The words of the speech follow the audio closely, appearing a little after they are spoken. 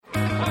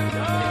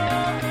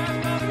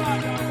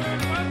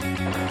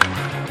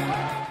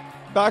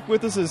Back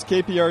with us is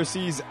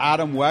KPRC's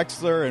Adam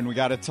Wexler, and we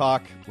got to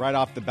talk right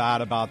off the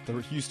bat about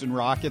the Houston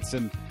Rockets.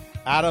 And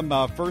Adam,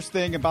 first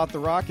thing about the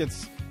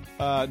Rockets,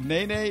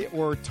 Nene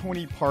or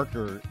Tony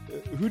Parker,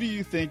 who do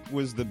you think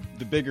was the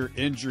bigger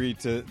injury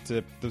to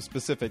the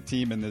specific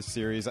team in this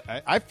series?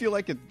 I feel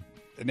like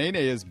Nene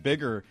is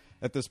bigger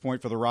at this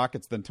point for the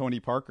Rockets than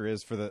Tony Parker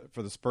is for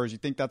the Spurs. You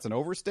think that's an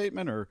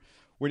overstatement, or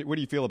what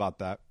do you feel about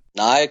that?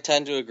 No, I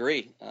tend to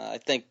agree. I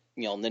think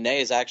Nene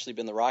has actually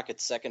been the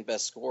Rockets' second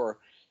best scorer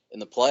in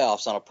the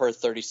playoffs on a per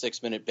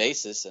 36-minute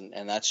basis,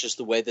 and that's just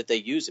the way that they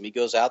use him. He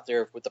goes out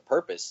there with a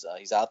purpose.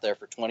 He's out there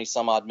for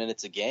 20-some-odd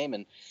minutes a game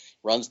and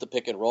runs the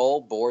pick and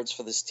roll, boards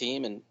for this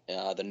team, and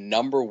the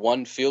number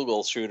one field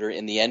goal shooter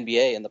in the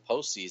NBA in the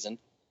postseason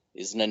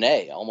is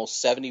Nene.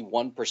 Almost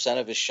 71%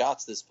 of his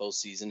shots this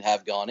postseason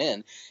have gone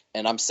in,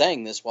 and I'm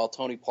saying this while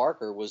Tony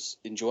Parker was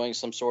enjoying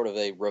some sort of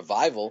a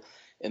revival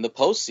in the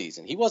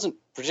postseason. He wasn't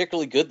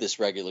particularly good this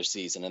regular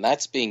season, and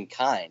that's being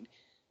kind.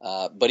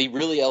 But he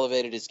really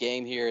elevated his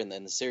game here, and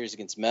then the series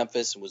against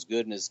Memphis, and was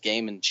good in his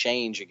game and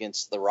change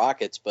against the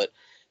Rockets. But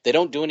they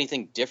don't do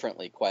anything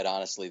differently, quite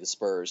honestly, the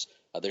Spurs.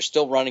 They're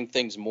still running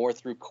things more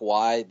through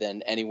Kawhi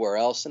than anywhere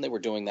else, and they were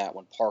doing that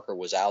when Parker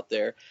was out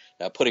there.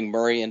 Putting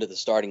Murray into the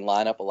starting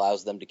lineup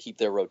allows them to keep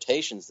their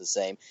rotations the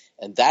same,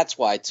 and that's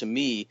why, to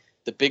me,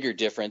 the bigger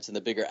difference and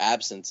the bigger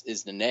absence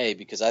is Nene,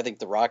 because I think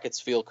the Rockets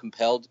feel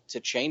compelled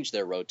to change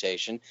their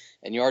rotation,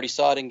 and you already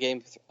saw it in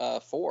Game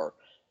 4.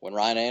 When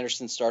Ryan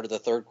Anderson started the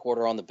third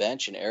quarter on the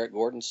bench and Eric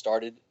Gordon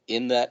started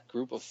in that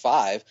group of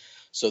five,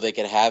 so they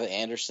could have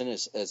Anderson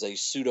as a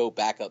pseudo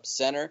backup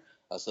center,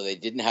 so they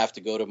didn't have to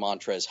go to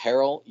Montrezl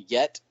Harrell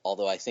yet,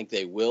 although I think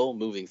they will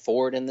moving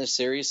forward in this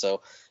series.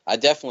 So I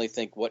definitely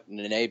think what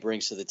Nene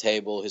brings to the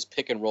table, his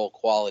pick and roll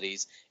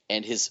qualities,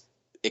 and his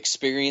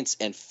experience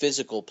and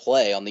physical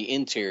play on the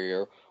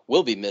interior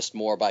will be missed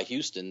more by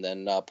Houston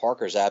than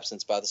Parker's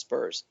absence by the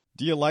Spurs.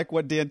 Do you like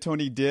what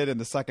D'Antoni did in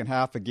the second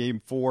half of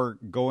Game 4,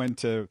 going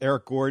to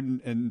Eric Gordon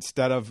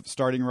instead of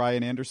starting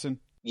Ryan Anderson?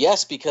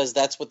 Yes, because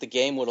that's what the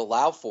game would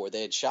allow for.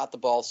 They had shot the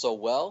ball so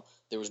well,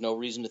 there was no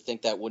reason to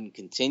think that wouldn't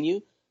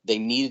continue. They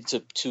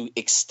needed to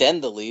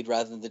extend the lead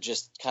rather than to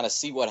just kind of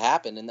see what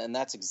happened, and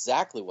that's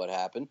exactly what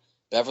happened.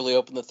 Beverly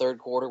opened the third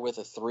quarter with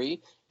a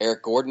three.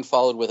 Eric Gordon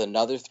followed with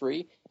another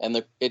three,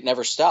 and it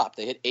never stopped.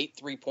 They hit 8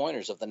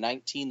 3-pointers of the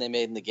 19 they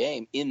made in the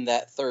game in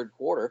that third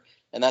quarter,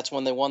 and that's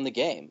when they won the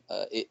game.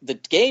 The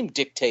game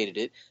dictated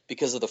it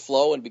because of the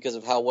flow and because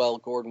of how well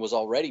Gordon was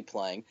already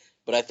playing,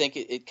 but I think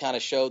it kind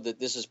of showed that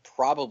this is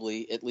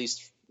probably, at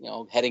least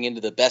heading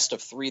into the best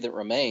of three that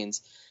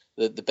remains,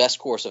 the best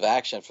course of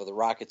action for the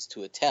Rockets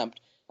to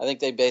attempt. I think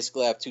they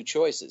basically have two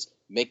choices.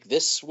 Make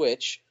this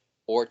switch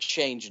or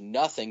change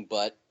nothing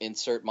but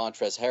insert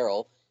Montrezl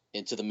Harrell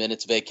into the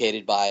minutes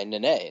vacated by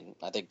Nene. And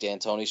I think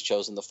D'Antoni's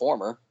chosen the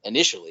former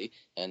initially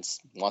and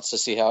wants to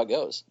see how it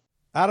goes.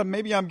 Adam,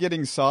 maybe I'm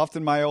getting soft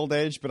in my old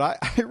age, but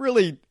I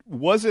really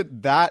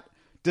wasn't that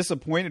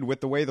disappointed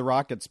with the way the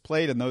Rockets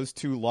played in those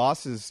two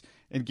losses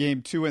in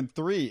Game 2 and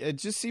 3. It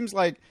just seems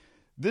like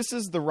this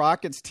is the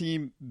Rockets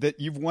team that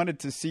you've wanted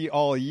to see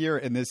all year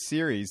in this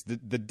series.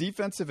 The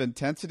defensive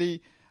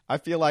intensity, I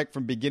feel like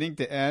from beginning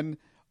to end,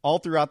 all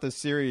throughout the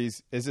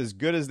series, is as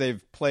good as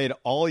they've played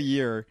all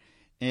year.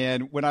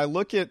 And when I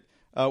look at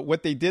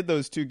what they did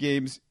those two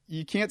games,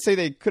 you can't say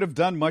they could have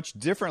done much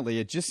differently.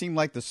 It just seemed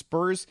like the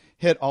Spurs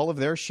hit all of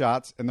their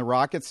shots and the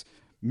Rockets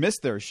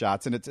missed their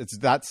shots, and it's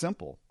that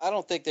simple. I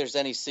don't think there's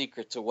any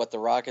secret to what the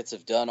Rockets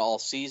have done all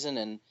season,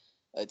 and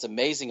it's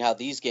amazing how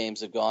these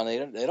games have gone.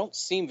 They don't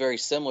seem very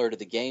similar to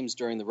the games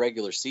during the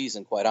regular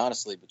season, quite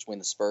honestly, between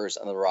the Spurs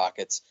and the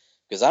Rockets,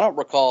 because I don't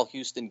recall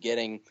Houston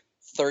getting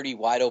 30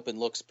 wide-open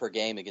looks per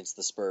game against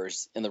the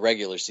Spurs in the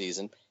regular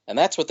season, and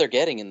that's what they're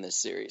getting in this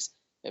series.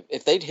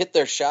 If they'd hit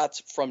their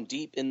shots from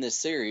deep in this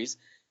series,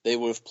 they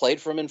would have played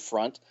from in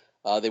front.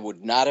 They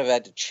would not have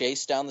had to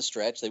chase down the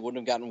stretch. They wouldn't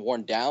have gotten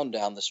worn down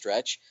the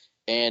stretch,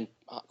 and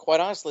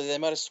quite honestly, they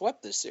might have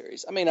swept this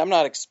series. I mean, I'm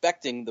not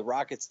expecting the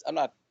Rockets – I'm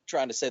not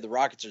trying to say the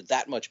Rockets are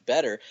that much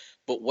better,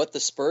 but what the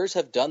Spurs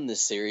have done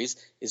this series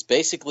is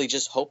basically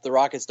just hope the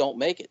Rockets don't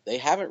make it. They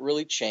haven't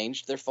really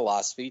changed their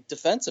philosophy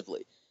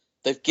defensively.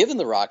 They've given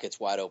the Rockets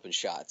wide open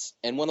shots,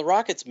 and when the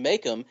Rockets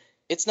make them,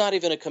 it's not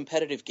even a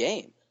competitive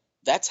game.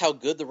 That's how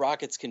good the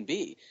Rockets can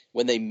be.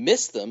 When they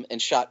miss them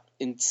and shot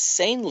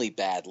insanely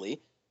badly,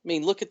 I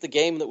mean, look at the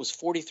game that was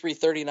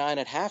 43-39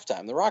 at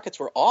halftime. The Rockets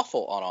were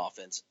awful on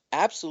offense,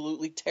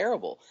 absolutely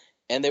terrible,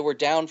 and they were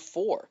down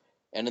 4.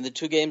 And in the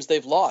two games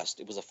they've lost,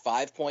 it was a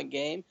 5-point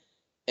game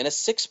and a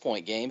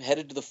 6-point game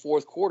headed to the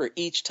fourth quarter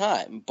each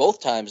time.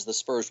 Both times the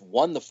Spurs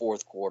won the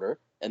fourth quarter,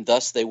 and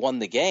thus they won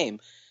the game.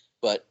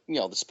 But,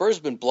 the Spurs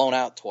have been blown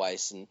out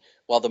twice, and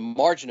while the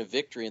margin of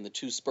victory in the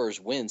two Spurs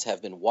wins have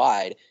been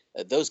wide,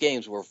 those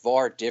games were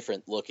far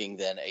different looking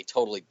than a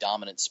totally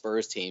dominant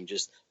Spurs team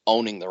just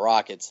owning the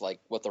Rockets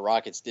like what the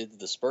Rockets did to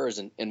the Spurs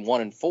in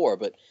 1 and 4.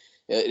 But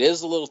it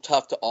is a little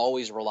tough to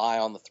always rely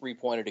on the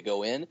three-pointer to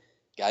go in.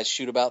 Guys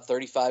shoot about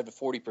 35 to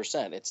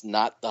 40%. It's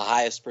not the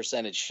highest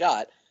percentage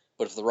shot,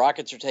 but if the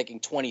Rockets are taking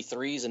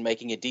 23s and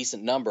making a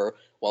decent number,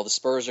 while the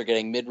Spurs are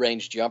getting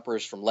mid-range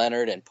jumpers from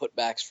Leonard and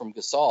putbacks from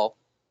Gasol.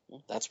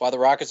 That's why the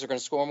Rockets are going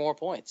to score more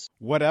points.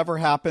 Whatever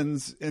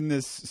happens in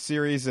this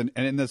series and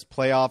in this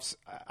playoffs,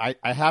 I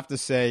have to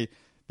say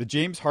the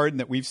James Harden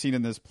that we've seen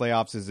in this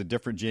playoffs is a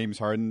different James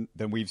Harden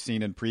than we've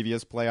seen in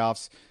previous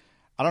playoffs.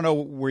 I don't know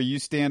where you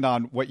stand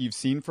on what you've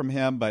seen from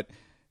him, but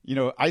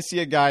I see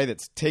a guy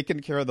that's taken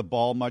care of the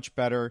ball much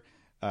better.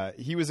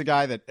 He was a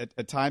guy that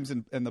at times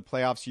in the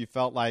playoffs you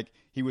felt like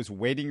he was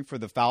waiting for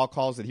the foul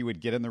calls that he would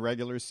get in the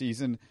regular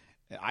season.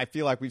 I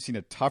feel like we've seen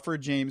a tougher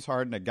James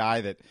Harden, a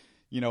guy that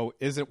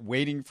isn't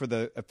waiting for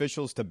the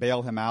officials to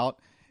bail him out.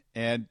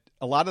 And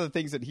a lot of the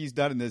things that he's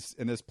done in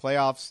this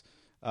playoffs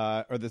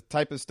are the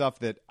type of stuff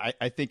that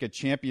I think a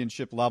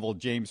championship level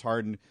James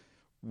Harden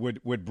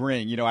would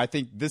bring. I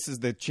think this is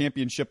the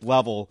championship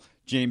level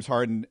James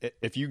Harden.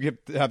 If you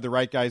have the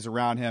right guys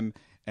around him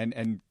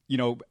and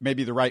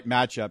maybe the right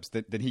matchups,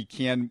 that he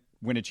can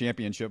win a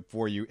championship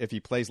for you if he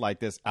plays like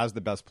this as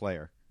the best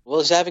player. Well,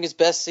 he's having his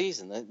best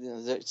season.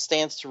 It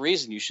stands to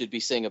reason you should be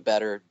seeing a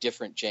better,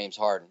 different James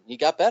Harden. He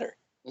got better.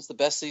 It's the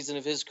best season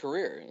of his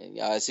career.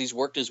 As he's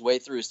worked his way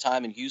through his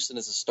time in Houston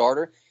as a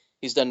starter,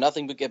 he's done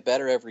nothing but get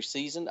better every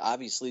season.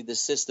 Obviously, this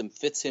system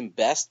fits him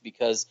best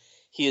because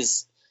he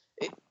is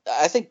 –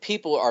 I think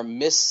people are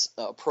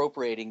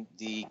misappropriating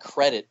the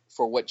credit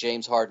for what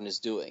James Harden is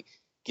doing.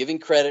 Giving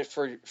credit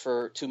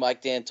to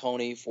Mike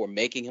D'Antoni for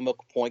making him a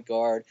point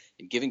guard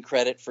and giving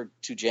credit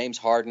to James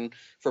Harden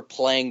for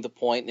playing the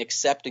point and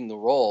accepting the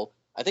role,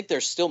 I think they're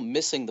still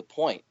missing the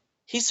point.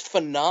 He's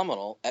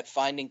phenomenal at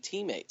finding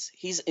teammates.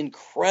 He's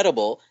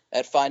incredible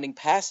at finding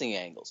passing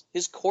angles.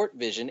 His court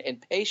vision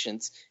and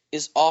patience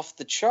is off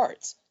the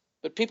charts.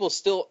 But people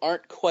still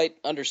aren't quite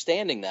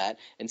understanding that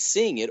and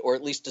seeing it, or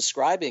at least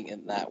describing it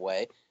in that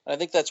way. And I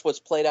think that's what's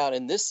played out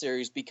in this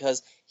series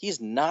because he's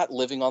not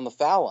living on the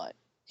foul line.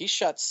 He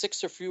shot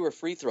 6 or fewer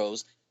free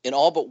throws in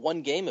all but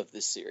one game of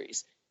this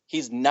series.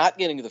 He's not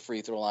getting to the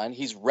free throw line.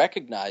 He's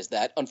recognized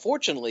that.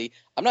 Unfortunately,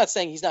 I'm not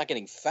saying he's not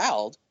getting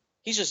fouled.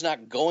 He's just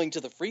not going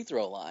to the free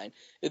throw line.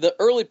 In the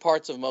early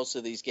parts of most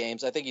of these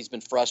games, I think he's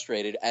been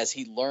frustrated as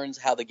he learns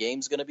how the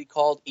game's going to be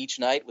called each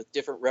night with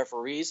different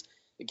referees.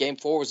 Game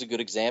 4 was a good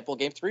example.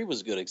 Game 3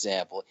 was a good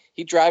example.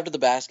 He'd drive to the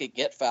basket,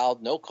 get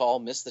fouled, no call,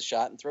 miss the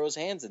shot, and throw his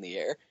hands in the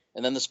air,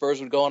 and then the Spurs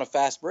would go on a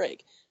fast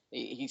break.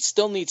 He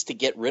still needs to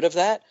get rid of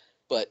that,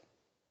 but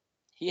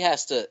he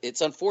has to –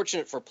 it's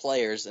unfortunate for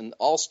players, and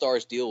all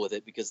stars deal with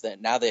it because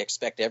now they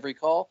expect every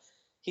call.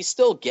 He's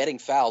still getting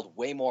fouled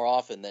way more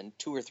often than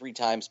 2 or 3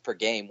 times per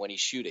game when he's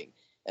shooting.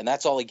 And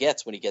that's all he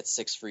gets when he gets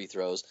 6 free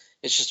throws.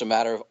 It's just a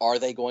matter of, are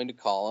they going to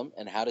call him,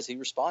 and how does he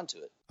respond to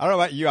it? I don't know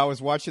about you. I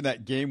was watching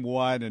that game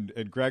 1,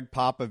 and Greg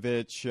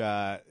Popovich,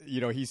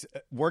 he's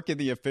working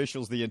the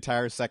officials the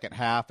entire second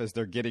half as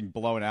they're getting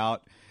blown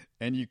out.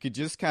 And you could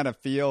just kind of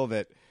feel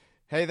that,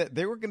 hey, that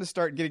they were going to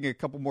start getting a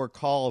couple more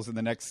calls in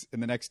the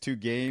next 2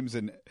 games.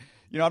 And,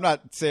 I'm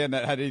not saying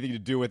that had anything to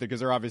do with it because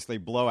they're obviously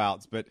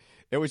blowouts, but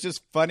it was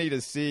just funny to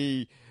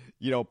see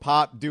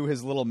Pop do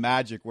his little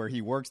magic where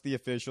he works the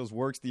officials,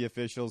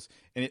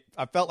 and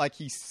I felt like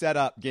he set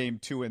up game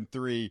 2 and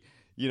 3.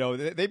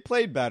 They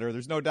played better.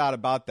 There's no doubt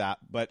about that.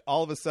 But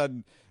all of a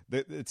sudden,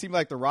 it seemed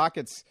like the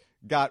Rockets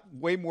got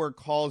way more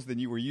calls than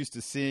you were used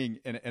to seeing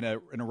in a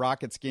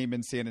Rockets game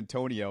in San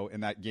Antonio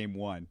in that game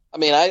 1. I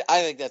mean,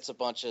 I think that's a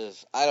bunch of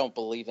 – I don't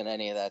believe in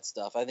any of that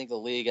stuff. I think the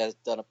league has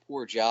done a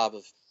poor job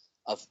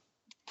of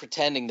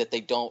pretending that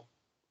they don't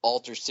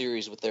alter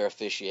series with their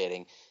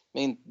officiating. I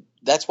mean,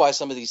 that's why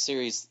some of these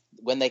series,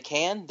 when they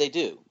can, they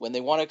do. When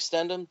they want to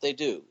extend them, they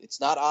do.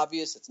 It's not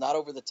obvious. It's not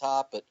over the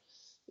top, but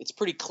it's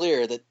pretty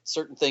clear that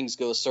certain things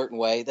go a certain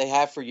way. They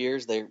have for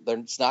years.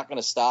 It's not going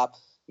to stop.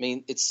 I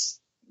mean,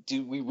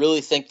 do we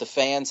really think the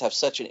fans have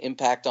such an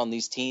impact on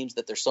these teams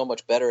that they're so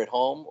much better at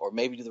home? Or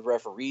maybe do the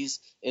referees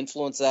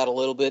influence that a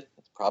little bit?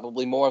 It's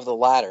probably more of the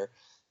latter.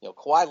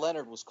 Kawhi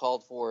Leonard was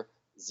called for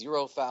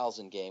 0 fouls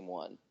in game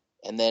 1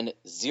 and then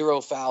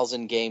 0 fouls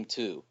in game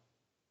 2.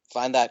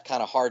 Find that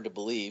kind of hard to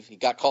believe. He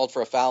got called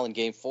for a foul in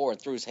game 4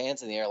 and threw his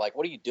hands in the air like,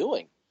 what are you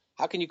doing?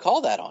 How can you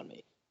call that on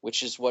me?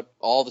 Which is what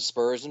all the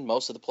Spurs and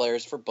most of the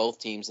players for both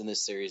teams in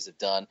this series have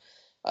done.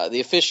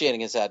 The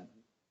officiating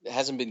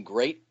hasn't been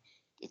great.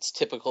 It's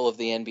typical of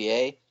the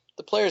NBA.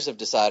 The players have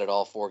decided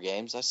all 4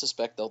 games. I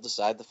suspect they'll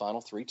decide the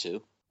final 3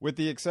 too. With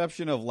the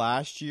exception of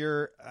last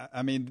year,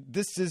 I mean,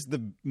 this is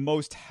the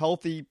most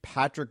healthy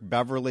Patrick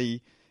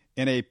Beverley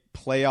in a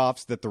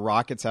playoffs that the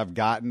Rockets have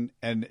gotten.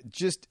 And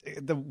just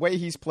the way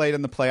he's played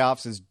in the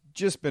playoffs has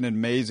just been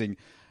amazing.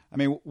 I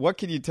mean, what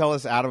can you tell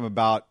us, Adam,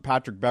 about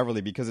Patrick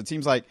Beverley? Because it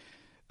seems like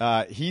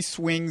he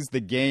swings the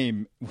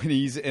game when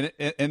he's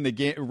in the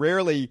game.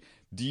 Rarely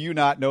do you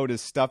not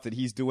notice stuff that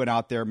he's doing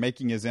out there,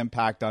 making his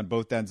impact on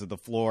both ends of the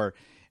floor.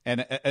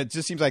 And it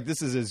just seems like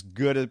this is as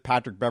good a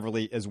Patrick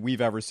Beverley as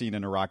we've ever seen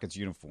in a Rockets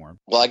uniform.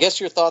 Well, I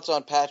guess your thoughts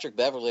on Patrick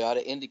Beverley ought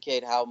to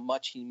indicate how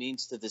much he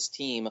means to this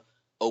team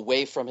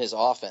away from his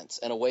offense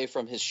and away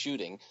from his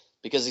shooting,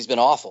 because he's been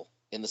awful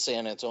in the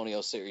San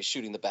Antonio series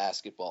shooting the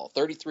basketball.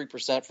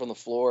 33% from the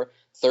floor,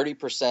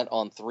 30%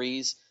 on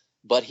threes.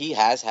 but he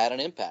has had an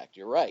impact.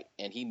 You're right.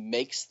 And he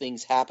makes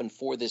things happen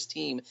for this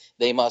team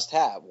they must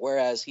have.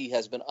 Whereas he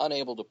has been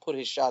unable to put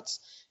his shots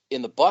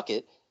in the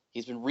bucket,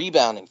 he's been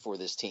rebounding for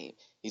this team.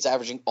 He's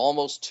averaging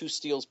almost 2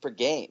 steals per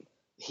game.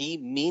 He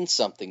means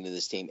something to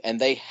this team, and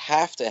they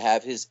have to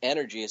have his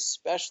energy,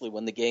 especially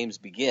when the games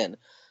begin.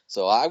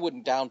 So I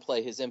wouldn't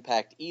downplay his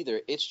impact either.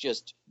 It's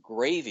just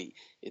gravy.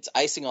 It's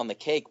icing on the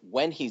cake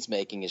when he's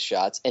making his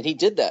shots, and he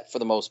did that for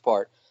the most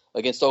part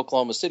against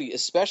Oklahoma City,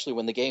 especially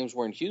when the games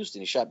were in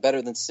Houston. He shot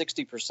better than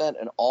 60%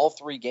 in all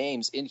 3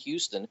 games in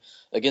Houston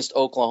against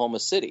Oklahoma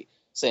City.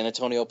 San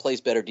Antonio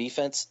plays better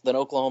defense than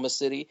Oklahoma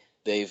City.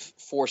 They've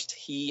forced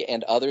he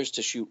and others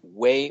to shoot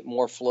way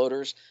more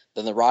floaters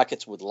than the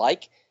Rockets would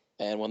like.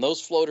 And when those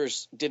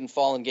floaters didn't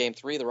fall in Game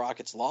 3, the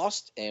Rockets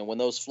lost. And when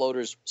those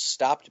floaters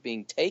stopped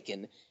being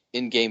taken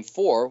in Game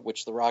 4,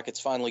 which the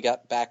Rockets finally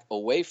got back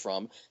away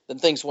from, then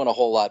things went a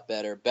whole lot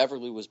better.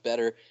 Beverly was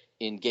better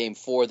in Game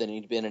 4 than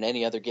he'd been in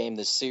any other game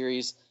this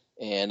series.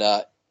 And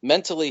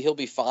mentally, he'll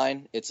be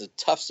fine. It's a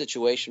tough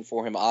situation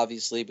for him,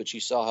 obviously, but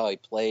you saw how he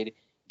played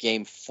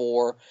Game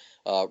 4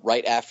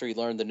 right after he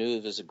learned the news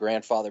of his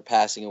grandfather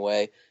passing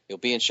away. He'll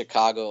be in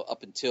Chicago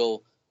up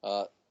until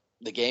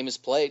the game is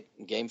played,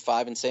 Game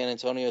 5 in San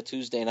Antonio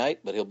Tuesday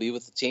night, but he'll be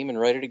with the team and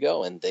ready to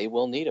go, and they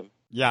will need him.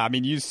 Yeah, I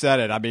mean, you said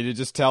it. I mean, it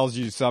just tells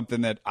you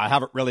something that I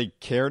haven't really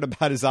cared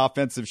about his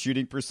offensive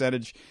shooting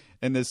percentage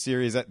in this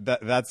series.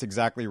 That's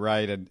exactly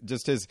right. And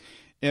just his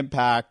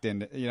impact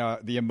and,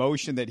 the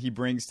emotion that he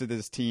brings to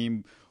this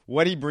team,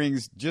 what he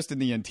brings just in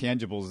the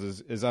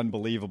intangibles is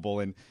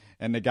unbelievable.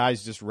 And the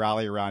guys just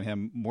rally around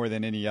him more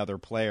than any other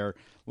player.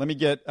 Let me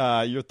get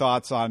your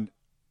thoughts on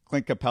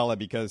Clint Capella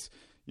because,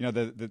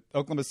 the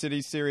Oklahoma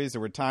City series, there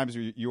were times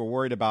where you were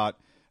worried about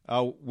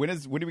when are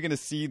we going to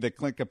see the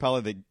Clint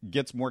Capella that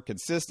gets more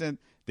consistent,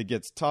 that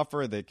gets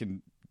tougher, that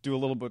can do a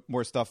little bit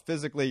more stuff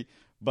physically.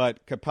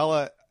 But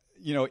Capella,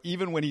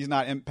 even when he's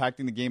not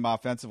impacting the game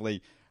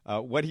offensively,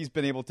 what he's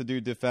been able to do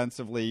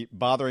defensively,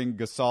 bothering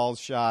Gasol's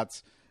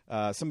shots,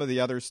 some of the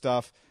other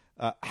stuff,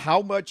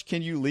 how much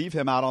can you leave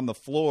him out on the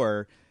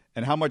floor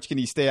and how much can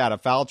he stay out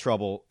of foul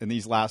trouble in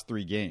these last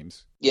 3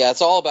 games? Yeah,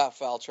 it's all about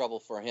foul trouble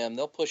for him.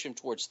 They'll push him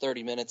towards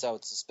 30 minutes, I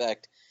would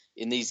suspect,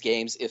 in these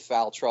games if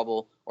foul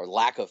trouble or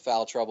lack of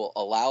foul trouble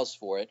allows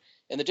for it.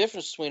 And the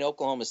difference between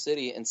Oklahoma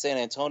City and San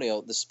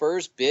Antonio, the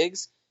Spurs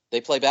bigs,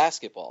 they play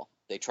basketball.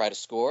 They try to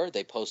score,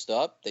 they post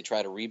up, they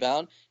try to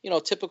rebound.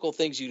 Typical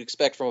things you'd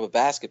expect from a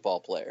basketball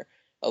player.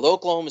 The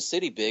Oklahoma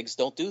City bigs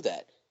don't do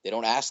that. They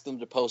don't ask them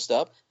to post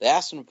up. They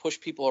ask them to push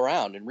people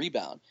around and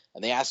rebound.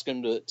 And they ask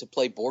them to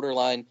play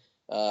borderline.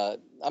 I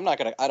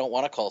don't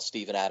want to call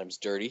Steven Adams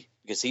dirty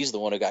because he's the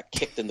one who got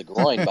kicked in the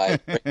groin by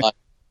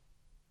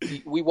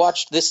we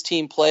watched this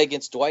team play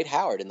against Dwight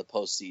Howard in the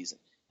postseason.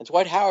 And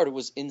Dwight Howard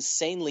was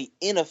insanely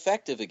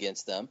ineffective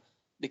against them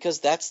because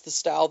that's the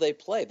style they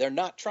play. They're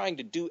not trying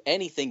to do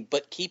anything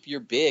but keep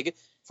your big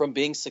from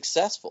being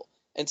successful.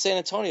 And San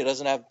Antonio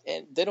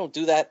they don't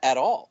do that at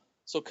all.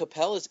 So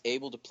Capella is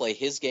able to play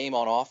his game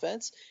on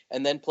offense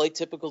and then play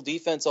typical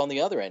defense on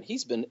the other end.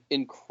 He's been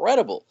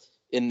incredible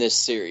in this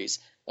series.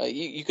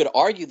 You could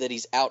argue that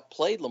he's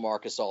outplayed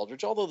LaMarcus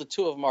Aldridge, although the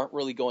two of them aren't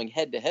really going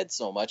head-to-head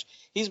so much.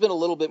 He's been a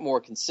little bit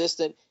more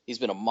consistent. He's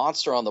been a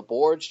monster on the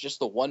boards. Just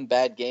the one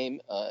bad game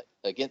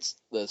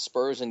against the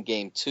Spurs in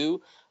Game 2.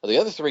 The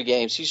other 3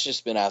 games, he's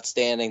just been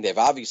outstanding. They've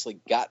obviously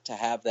got to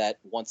have that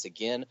once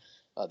again.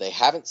 They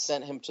haven't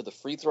sent him to the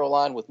free throw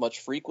line with much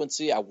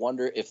frequency. I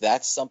wonder if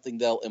that's something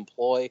they'll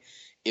employ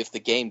if the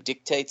game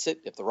dictates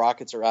it. If the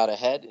Rockets are out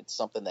ahead, it's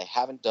something they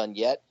haven't done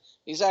yet.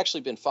 He's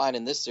actually been fine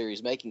in this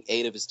series, making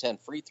 8 of his 10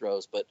 free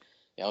throws, but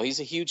he's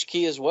a huge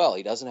key as well.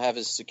 He doesn't have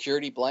his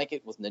security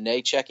blanket with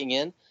Nene checking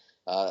in.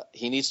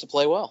 He needs to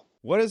play well.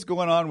 What is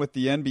going on with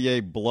the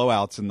NBA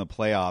blowouts in the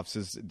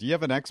playoffs? Do you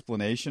have an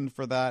explanation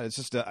for that? It's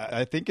just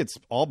I think it's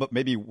all but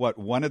maybe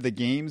one of the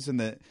games in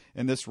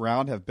this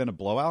round have been a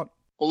blowout.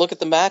 Well, look at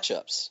the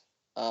matchups,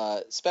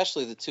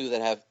 especially the 2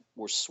 that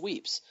were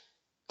sweeps.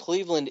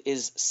 Cleveland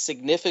is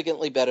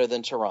significantly better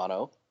than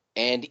Toronto.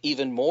 And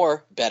even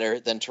more better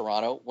than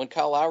Toronto when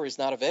Kyle Lowry is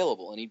not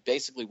available. And he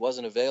basically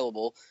wasn't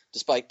available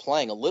despite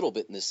playing a little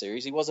bit in this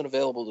series. He wasn't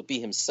available to be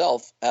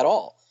himself at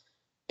all.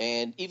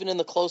 And even in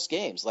the close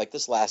games, like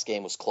this last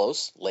game was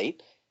close,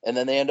 late, and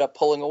then they end up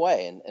pulling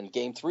away. And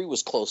Game 3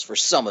 was close for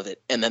some of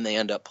it, and then they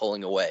end up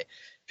pulling away.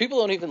 People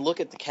don't even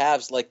look at the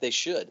Cavs like they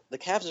should. The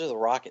Cavs are the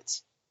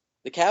Rockets.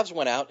 The Cavs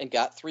went out and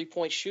got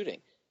 3-point shooting.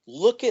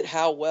 Look at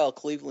how well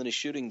Cleveland is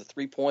shooting the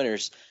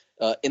three-pointers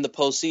in the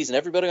postseason.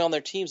 Everybody on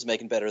their team's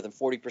making better than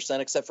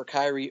 40% except for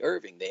Kyrie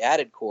Irving. They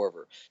added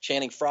Korver.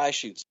 Channing Frye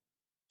shoots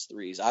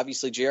threes.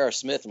 Obviously, J.R.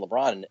 Smith and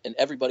LeBron and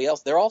everybody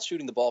else, they're all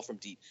shooting the ball from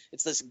deep.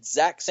 It's this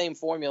exact same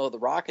formula the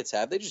Rockets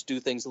have. They just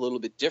do things a little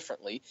bit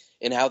differently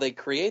in how they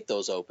create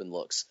those open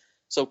looks.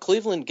 So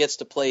Cleveland gets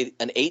to play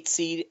an 8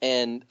 seed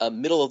and a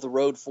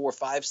middle-of-the-road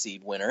 4-5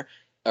 seed winner,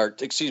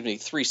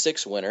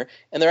 3-6 winner,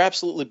 and they're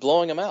absolutely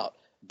blowing them out.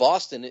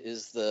 Boston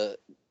is the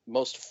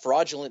most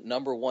fraudulent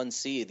number one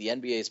seed the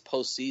NBA's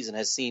postseason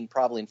has seen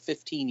probably in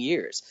 15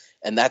 years.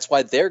 And that's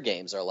why their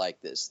games are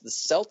like this. The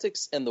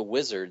Celtics and the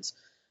Wizards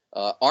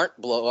aren't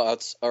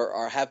blowouts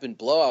or have been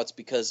blowouts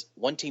because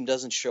one team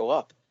doesn't show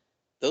up.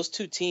 Those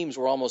two teams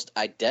were almost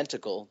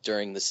identical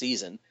during the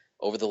season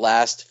over the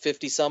last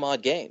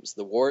 50-some-odd games.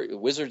 The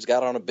Wizards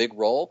got on a big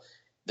roll.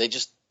 They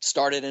just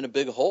started in a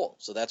big hole,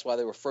 so that's why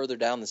they were further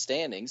down the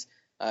standings.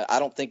 I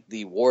don't think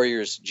the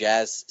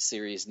Warriors-Jazz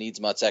series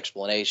needs much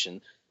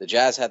explanation. The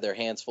Jazz had their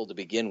hands full to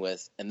begin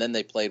with, and then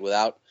they played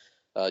without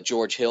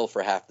George Hill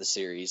for half the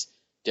series.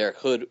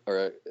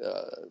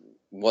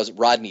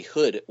 Rodney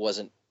Hood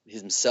wasn't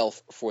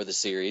himself for the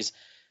series.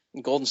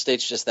 Golden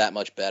State's just that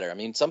much better. I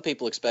mean, some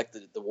people expect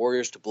the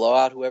Warriors to blow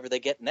out whoever they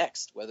get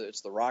next, whether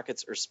it's the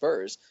Rockets or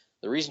Spurs.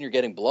 The reason you're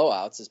getting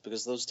blowouts is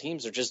because those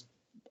teams are just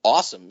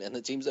awesome, and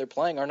the teams they're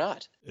playing are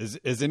not.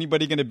 Is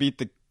anybody going to beat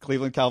the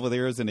Cleveland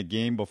Cavaliers in a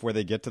game before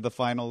they get to the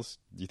finals?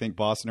 Do you think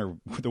Boston or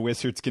the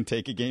Wizards can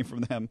take a game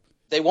from them?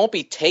 They won't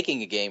be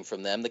taking a game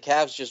from them. The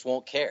Cavs just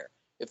won't care.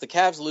 If the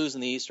Cavs lose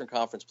in the Eastern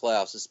Conference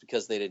playoffs, it's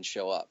because they didn't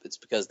show up. It's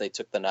because they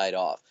took the night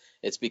off.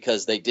 It's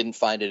because they didn't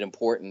find it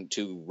important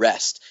to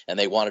rest, and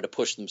they wanted to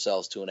push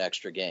themselves to an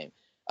extra game.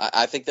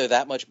 I think they're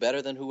that much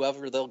better than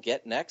whoever they'll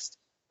get next.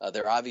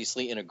 They're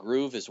obviously in a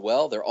groove as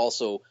well. They're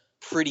also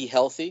pretty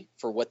healthy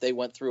for what they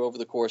went through over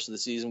the course of the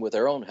season with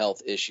their own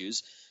health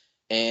issues.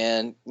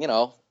 And,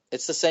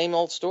 it's the same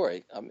old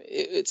story.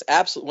 It's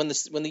absolute.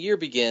 When the year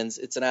begins,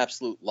 it's an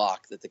absolute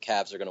lock that the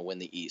Cavs are going to win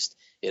the East.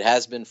 It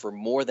has been for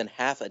more than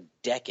half a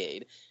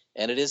decade,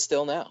 and it is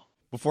still now.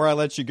 Before I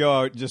let you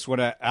go, I just want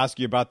to ask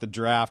you about the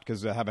draft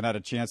because I haven't had a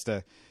chance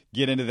to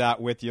get into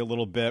that with you a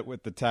little bit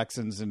with the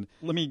Texans. And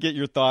let me get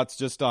your thoughts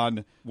just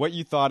on what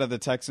you thought of the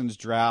Texans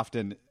draft.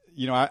 And,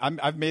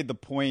 I've made the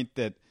point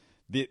that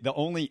the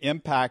only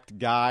impact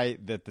guy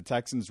that the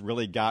Texans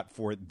really got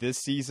for this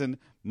season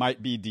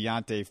might be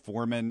Deontay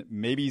Foreman.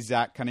 Maybe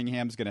Zach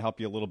Cunningham's going to help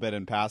you a little bit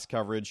in pass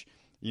coverage.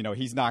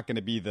 He's not going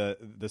to be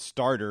the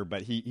starter,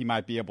 but he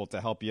might be able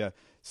to help you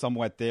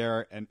somewhat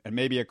there. And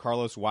maybe a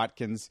Carlos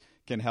Watkins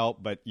can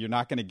help, but you're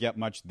not going to get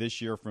much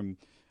this year from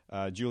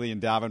Julian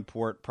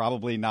Davenport,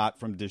 probably not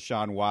from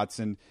Deshaun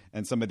Watson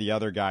and some of the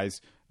other guys.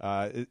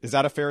 Is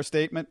that a fair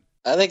statement?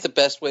 I think the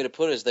best way to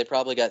put it is they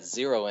probably got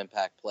zero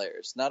impact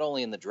players, not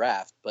only in the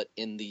draft, but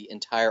in the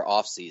entire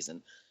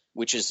offseason,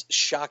 which is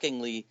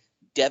shockingly,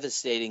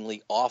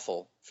 devastatingly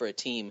awful for a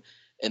team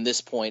in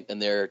this point in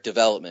their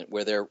development,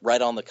 where they're right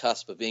on the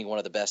cusp of being one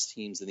of the best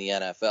teams in the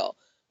NFL.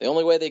 The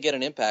only way they get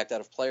an impact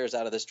out of players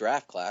out of this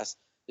draft class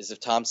is if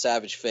Tom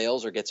Savage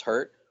fails or gets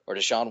hurt, or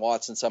Deshaun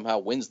Watson somehow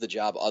wins the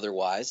job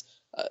otherwise.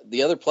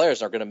 The other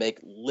players are going to make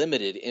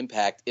limited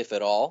impact, if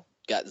at all.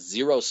 Got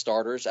zero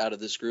starters out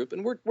of this group,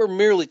 and we're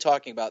merely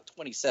talking about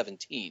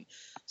 2017.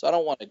 So I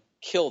don't want to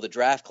kill the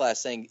draft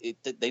class saying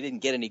they didn't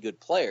get any good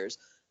players,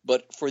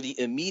 but for the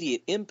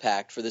immediate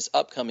impact for this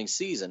upcoming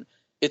season,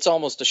 it's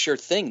almost a sure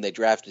thing they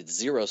drafted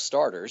zero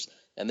starters,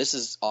 and this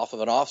is off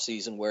of an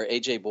offseason where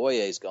A.J. Boye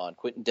is gone,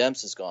 Quentin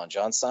Demps is gone,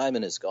 John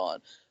Simon is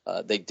gone.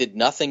 They did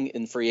nothing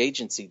in free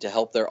agency to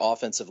help their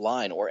offensive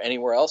line or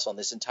anywhere else on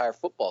this entire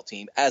football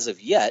team as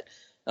of yet,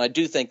 and I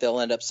do think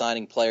they'll end up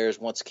signing players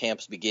once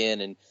camps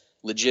begin and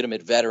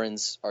legitimate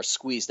veterans are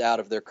squeezed out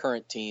of their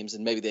current teams,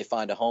 and maybe they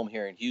find a home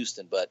here in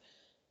Houston. But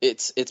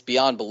it's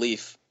beyond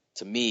belief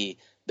to me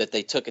that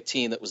they took a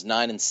team that was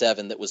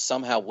 9-7, that was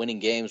somehow winning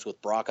games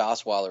with Brock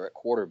Osweiler at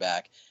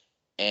quarterback,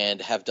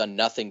 and have done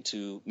nothing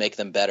to make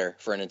them better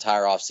for an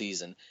entire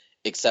offseason,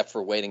 except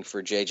for waiting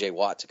for J.J.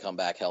 Watt to come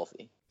back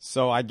healthy.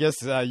 So I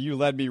guess you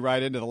led me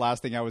right into the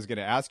last thing I was going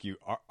to ask you.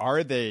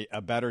 Are they a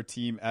better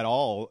team at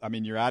all? I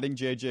mean, you're adding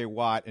J.J.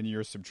 Watt and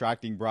you're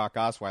subtracting Brock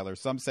Osweiler.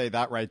 Some say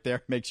that right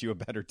there makes you a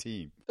better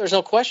team. There's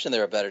no question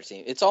they're a better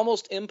team. It's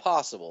almost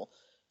impossible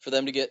for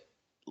them to get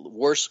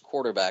worse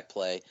quarterback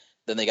play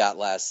than they got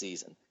last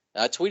season.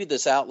 Now, I tweeted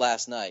this out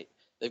last night.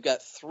 They've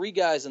got 3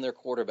 guys in their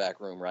quarterback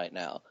room right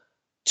now.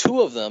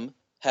 2 of them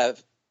have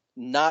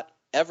not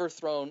ever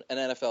thrown an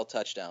NFL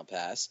touchdown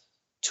pass.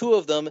 2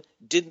 of them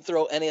didn't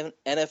throw any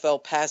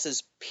NFL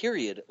passes,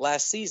 period,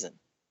 last season.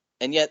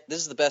 And yet, this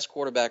is the best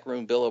quarterback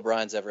room Bill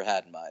O'Brien's ever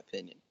had, in my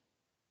opinion.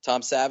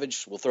 Tom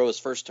Savage will throw his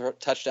first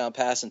touchdown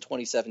pass in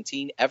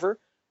 2017 ever.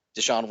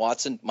 Deshaun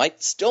Watson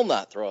might still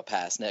not throw a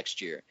pass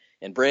next year.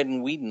 And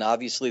Brandon Whedon,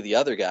 obviously the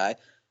other guy.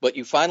 But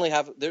you finally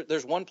have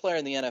there's one player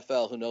in the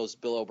NFL who knows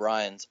Bill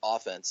O'Brien's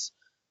offense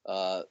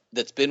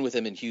that's been with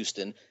him in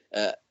Houston,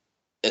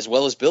 as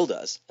well as Bill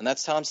does, and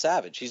that's Tom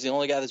Savage. He's the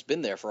only guy that's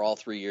been there for all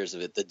 3 years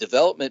of it. The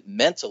development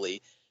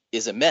mentally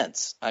is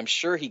immense. I'm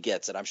sure he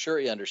gets it. I'm sure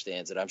he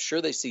understands it. I'm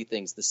sure they see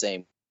things the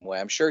same way.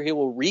 I'm sure he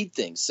will read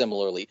things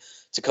similarly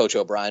to Coach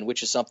O'Brien,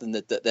 which is something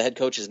that the head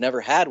coach has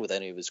never had with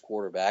any of his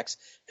quarterbacks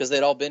because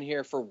they'd all been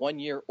here for 1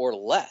 year or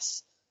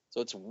less. So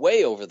it's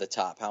way over the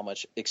top how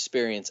much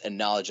experience and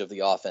knowledge of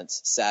the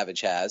offense Savage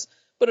has.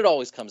 but it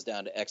always comes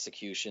down to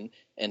execution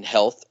and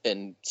health.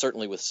 And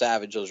certainly with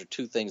Savage, those are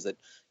two things that,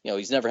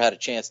 he's never had a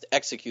chance to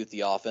execute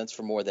the offense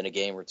for more than a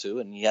game or two,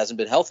 and he hasn't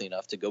been healthy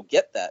enough to go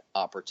get that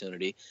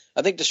opportunity.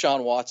 I think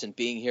Deshaun Watson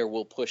being here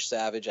will push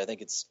Savage. I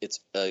think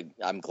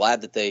I'm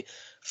glad that they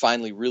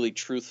finally really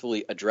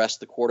truthfully addressed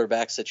the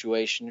quarterback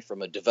situation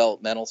from a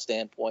developmental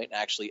standpoint,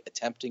 actually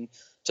attempting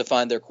to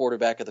find their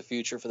quarterback of the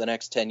future for the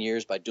next 10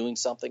 years by doing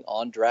something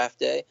on draft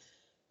day.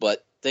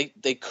 But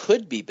they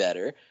could be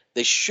better.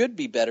 They should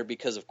be better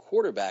because of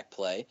quarterback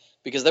play,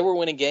 because they were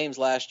winning games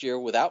last year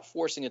without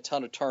forcing a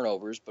ton of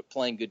turnovers, but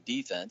playing good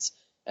defense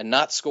and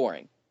not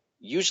scoring.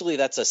 Usually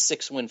that's a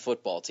 6-win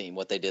football team,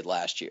 what they did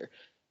last year.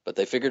 But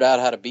they figured out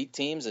how to beat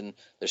teams, and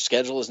their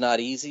schedule is not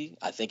easy.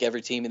 I think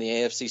every team in the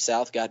AFC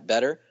South got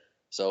better.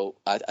 So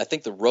I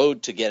think the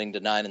road to getting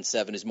to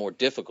 9-7 is more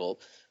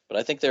difficult, but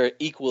I think they're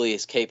equally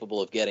as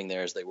capable of getting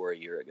there as they were a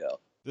year ago.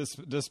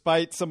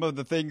 Despite some of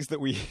the things that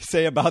we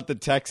say about the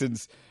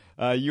Texans,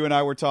 you and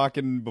I were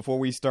talking before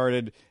we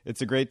started.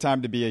 It's a great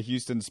time to be a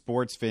Houston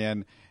sports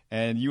fan,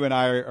 and you and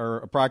I are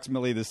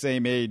approximately the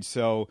same age.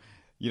 So,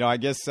 I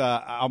guess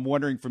I'm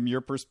wondering from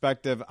your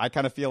perspective, I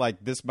kind of feel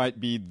like this might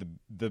be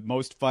the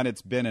most fun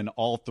it's been in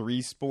all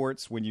three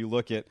sports when you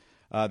look at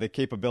the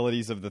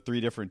capabilities of the three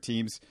different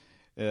teams.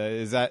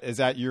 Is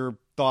that your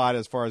thought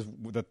as far as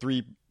the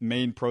three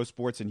main pro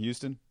sports in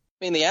Houston?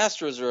 I mean, the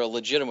Astros are a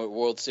legitimate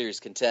World Series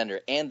contender,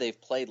 and they've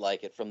played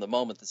like it from the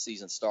moment the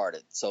season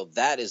started. So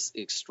that is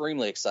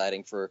extremely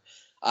exciting for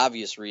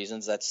obvious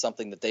reasons. That's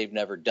something that they've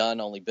never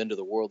done, only been to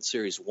the World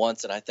Series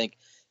once, and I think,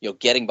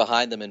 getting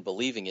behind them and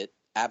believing it,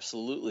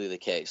 absolutely the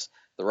case.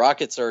 The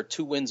Rockets are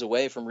 2 wins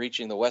away from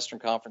reaching the Western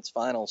Conference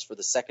Finals for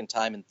the second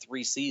time in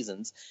 3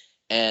 seasons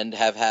and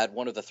have had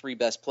one of the 3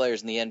 best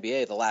players in the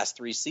NBA the last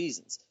 3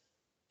 seasons.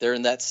 They're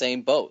in that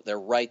same boat. They're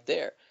right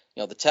there.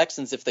 The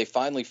Texans, if they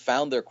finally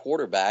found their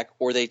quarterback,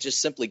 or they just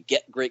simply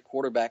get great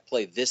quarterback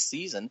play this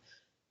season,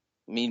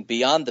 I mean,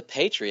 beyond the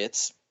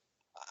Patriots,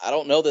 I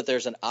don't know that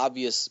there's an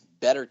obvious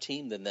better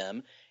team than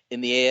them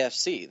in the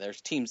AFC. There's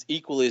teams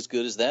equally as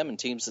good as them and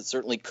teams that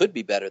certainly could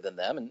be better than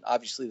them, and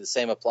obviously the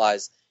same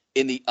applies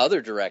in the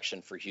other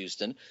direction for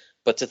Houston.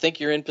 But to think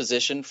you're in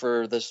position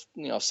for this,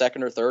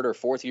 second or third or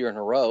fourth year in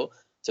a row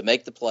to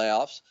make the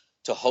playoffs,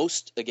 to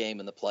host a game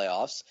in the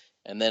playoffs,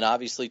 and then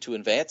obviously to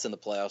advance in the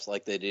playoffs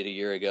like they did a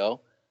year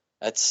ago,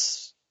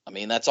 that's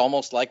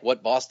almost like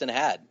what Boston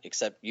had,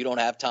 except you don't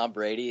have Tom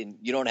Brady and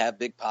you don't have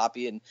Big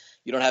Papi and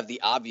you don't have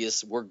the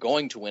obvious we're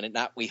going to win it,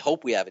 not we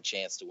hope we have a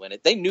chance to win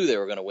it. They knew they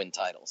were going to win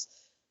titles.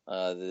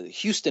 The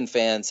Houston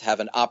fans have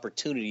an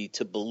opportunity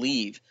to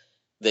believe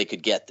they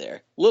could get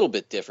there. A little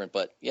bit different,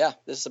 but yeah,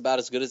 this is about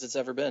as good as it's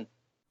ever been.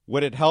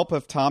 Would it help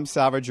if Tom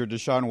Savage or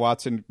Deshaun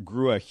Watson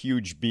grew a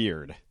huge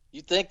beard?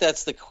 You'd think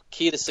that's the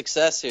key to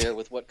success here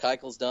with what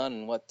Keichel's done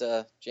and what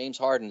James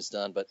Harden's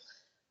done, but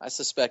I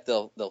suspect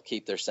they'll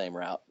keep their same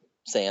route.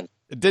 It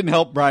didn't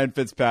help Brian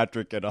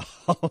Fitzpatrick at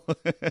all.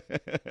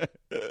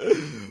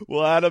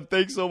 Well, Adam,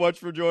 thanks so much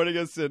for joining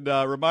us, and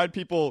remind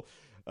people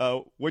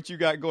what you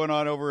got going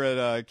on over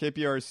at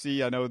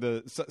KPRC. I know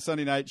the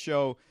Sunday night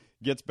show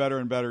gets better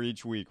and better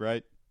each week,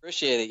 right?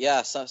 Appreciate it.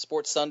 Yeah,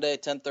 Sports Sunday,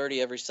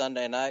 10:30 every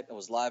Sunday night. I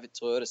was live at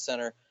Toyota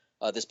Center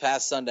this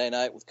past Sunday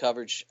night with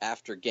coverage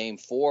after Game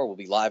 4. We'll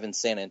be live in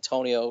San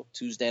Antonio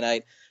Tuesday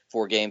night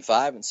for Game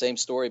 5. And same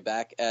story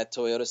back at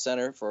Toyota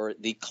Center for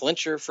the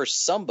clincher for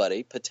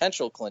somebody,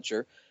 potential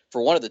clincher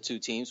for one of the two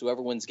teams.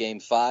 Whoever wins Game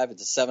 5,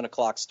 it's a 7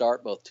 o'clock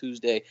start both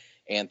Tuesday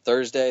and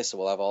Thursday. So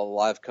we'll have all the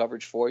live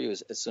coverage for you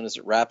as soon as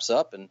it wraps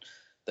up. And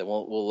then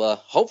we'll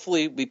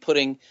hopefully be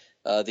putting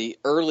the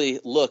early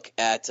look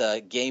at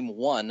Game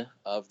 1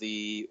 of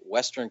the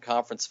Western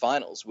Conference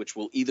Finals, which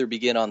will either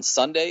begin on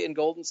Sunday in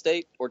Golden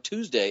State or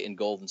Tuesday in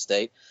Golden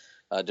State,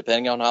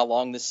 depending on how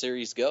long this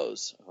series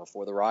goes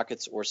for the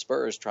Rockets or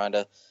Spurs, trying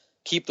to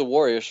keep the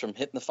Warriors from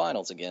hitting the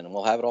finals again. And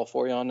we'll have it all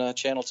for you on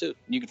Channel 2.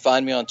 You can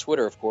find me on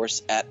Twitter, of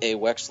course, at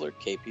 @AWexler,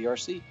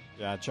 KPRC.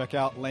 Yeah, check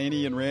out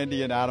Laney and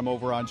Randy and Adam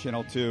over on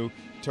Channel 2.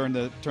 Turn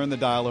the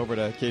dial over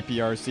to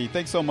KPRC.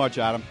 Thanks so much,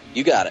 Adam.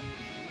 You got it.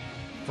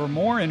 For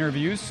more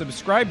interviews,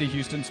 subscribe to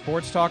Houston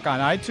Sports Talk on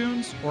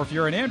iTunes, or if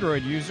you're an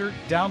Android user,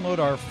 download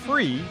our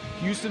free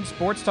Houston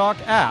Sports Talk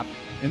app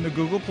in the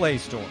Google Play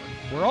Store.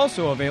 We're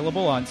also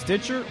available on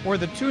Stitcher or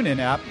the TuneIn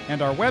app,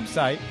 and our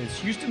website is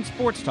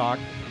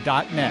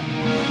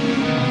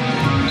houstonsportstalk.net.